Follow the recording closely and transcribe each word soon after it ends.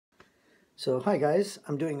So hi guys,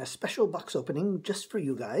 I'm doing a special box opening just for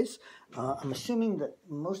you guys. I'm assuming that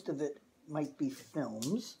most of it might be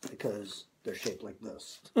films because they're shaped like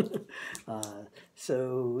this.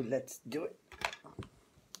 So let's do it.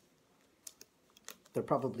 They're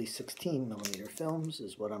probably 16mm films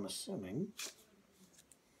is what I'm assuming.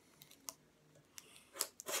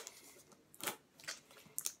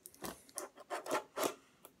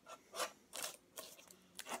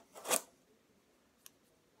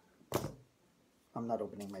 I'm not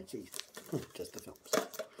opening my teeth, just the films.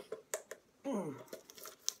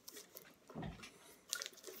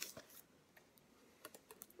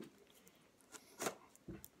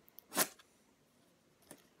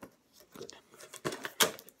 Good.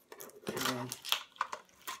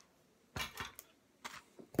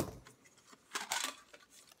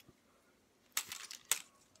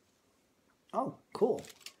 Oh, cool.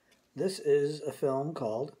 This is a film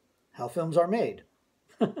called How Films Are Made.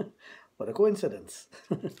 What a coincidence.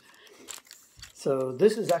 So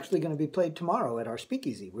this is actually going to be played tomorrow at our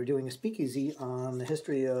speakeasy. We're doing a speakeasy on the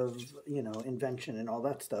history of, invention and all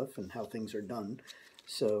that stuff and how things are done.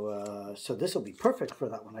 So this will be perfect for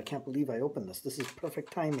that one. I can't believe I opened this. This is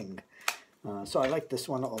perfect timing. So I like this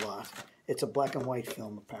one a lot. It's a black and white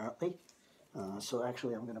film, apparently. So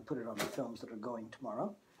actually I'm going to put it on the films that are going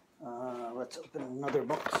tomorrow. Let's open another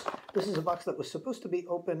box. This is a box that was supposed to be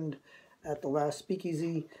opened at the last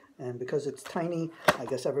speakeasy, and because it's tiny, I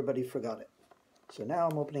guess everybody forgot it. So now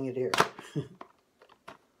I'm opening it here.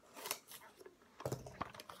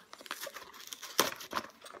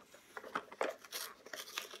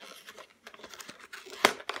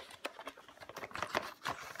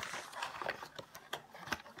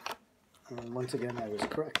 And once again, I was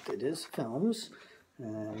correct. It is films,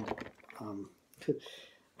 and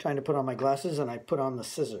trying to put on my glasses, and I put on the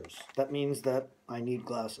scissors. That means that I need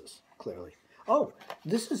glasses, clearly. Oh,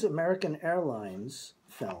 this is American Airlines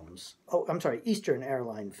films. Oh, I'm sorry, Eastern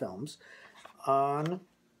Airline films on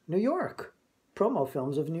New York. Promo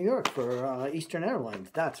films of New York for Eastern Airlines.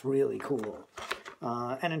 That's really cool.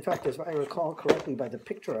 And in fact, as I recall correctly by the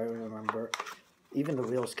picture I remember, even the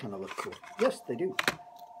wheels kind of look cool. Yes, they do.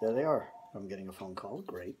 There they are. I'm getting a phone call.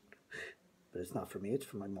 Great. But it's not for me. It's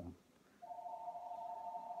for my mom.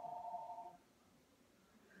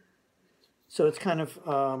 So it's kind of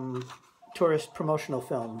tourist promotional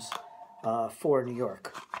films for New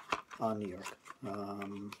York, on New York.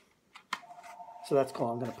 So that's cool.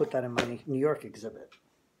 I'm going to put that in my New York exhibit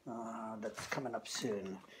that's coming up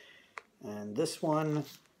soon. And this one,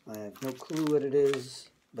 I have no clue what it is,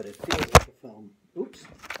 but it feels like a film. Oops,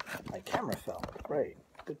 my camera fell. Right,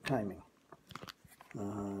 good timing.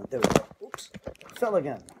 There we go. Oops, fell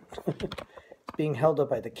again. It's being held up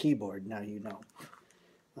by the keyboard, now you know.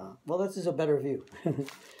 Well, this is a better view.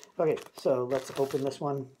 Okay, so let's open this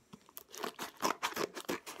one.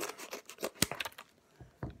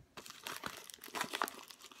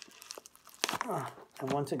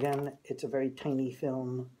 And once again, it's a very tiny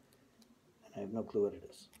film, and I have no clue what it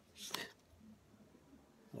is.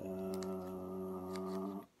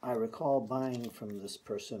 I recall buying from this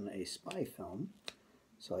person a spy film,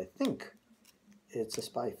 so I think it's a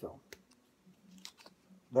spy film.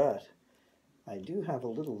 But I do have a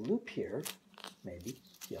little loop here, maybe.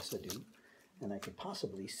 Yes, I do. And I could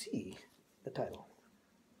possibly see the title.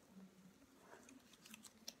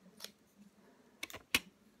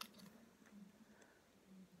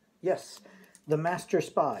 Yes, The Master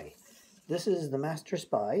Spy. This is The Master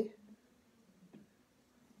Spy.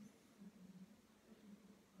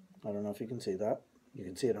 I don't know if you can see that. You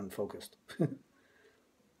can see it unfocused.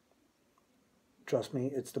 Trust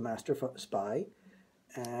me, it's The Master Spy.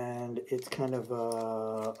 And it's kind of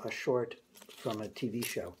a short from a TV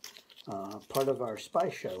show. Part of our spy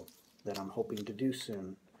show that I'm hoping to do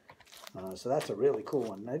soon. So that's a really cool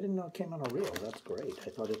one. I didn't know it came on a reel. That's great. I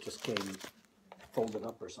thought it just came folded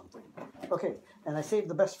up or something. Okay, and I saved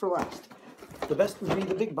the best for last. The best would be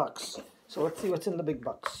the big box. So let's see what's in the big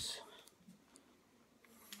box.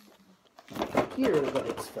 Here that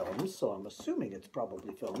it's films, so I'm assuming it's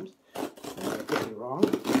probably films. I could be wrong.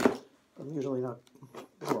 I'm usually not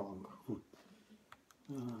wrong.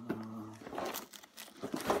 You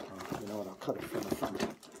know what, I'll cut it from the front.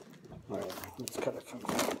 Alright, let's cut it from the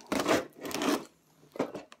front.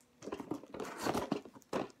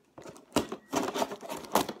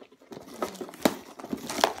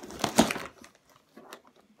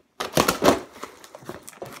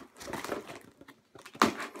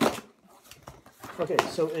 Okay,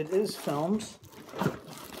 so it is films.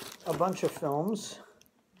 A bunch of films.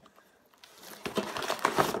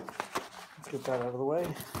 Get that out of the way.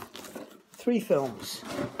 3 films.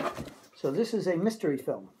 So this is a mystery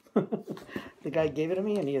film. The guy gave it to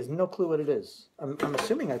me and he has no clue what it is. I'm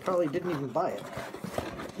assuming I probably didn't even buy it.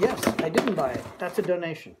 Yes, I didn't buy it. That's a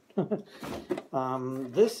donation.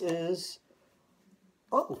 This is,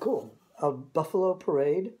 oh, cool, a Buffalo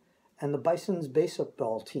Parade and the Bison's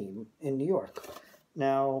baseball team in New York.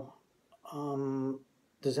 Now,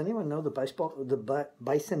 does anyone know the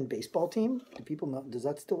Bison baseball team? Do people know? Does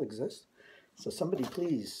that still exist? So somebody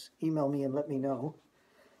please email me and let me know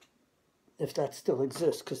if that still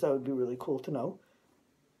exists, because that would be really cool to know.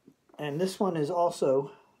 And this one is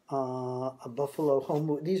also a Buffalo home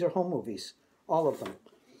movie. These are home movies. All of them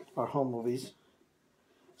are home movies.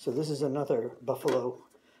 So this is another Buffalo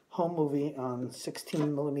home movie on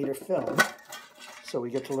 16 millimeter film. So we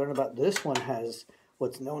get to learn about, this one has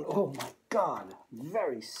what's known, oh my God,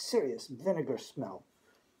 very serious vinegar smell.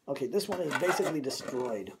 Okay, this one is basically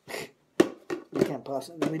destroyed. You can't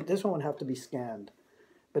possibly, this one would have to be scanned.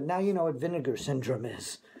 But now you know what vinegar syndrome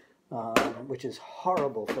is, which is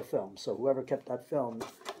horrible for film. So whoever kept that film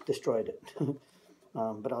destroyed it.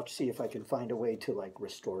 But I'll see if I can find a way to like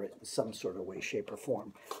restore it in some sort of way, shape, or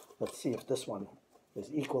form. Let's see if this one is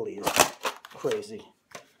equally as crazy.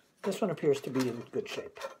 This one appears to be in good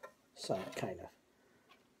shape, so kind of.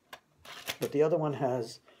 But the other one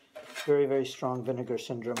has very, very strong vinegar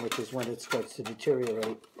syndrome, which is when it starts to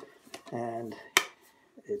deteriorate, and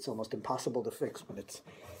it's almost impossible to fix when it's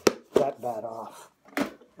that bad off.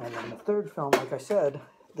 And then the third film, like I said,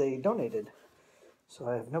 they donated. So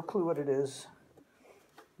I have no clue what it is,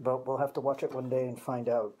 but we'll have to watch it one day and find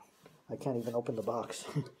out. I can't even open the box.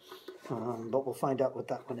 But we'll find out what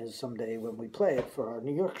that one is someday when we play it for our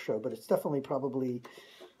New York show. But it's definitely probably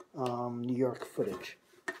New York footage.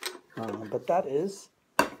 But that is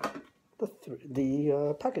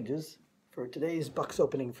the packages for today's box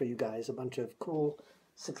opening for you guys. A bunch of cool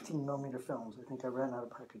 16 millimeter films. I think I ran out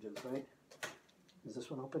of packages, right? Is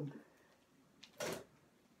this one open?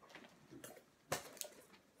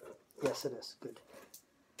 Yes, it is. Good.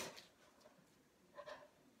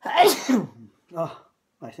 Oh,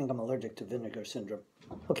 I think I'm allergic to vinegar syndrome.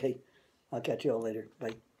 Okay, I'll catch you all later.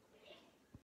 Bye.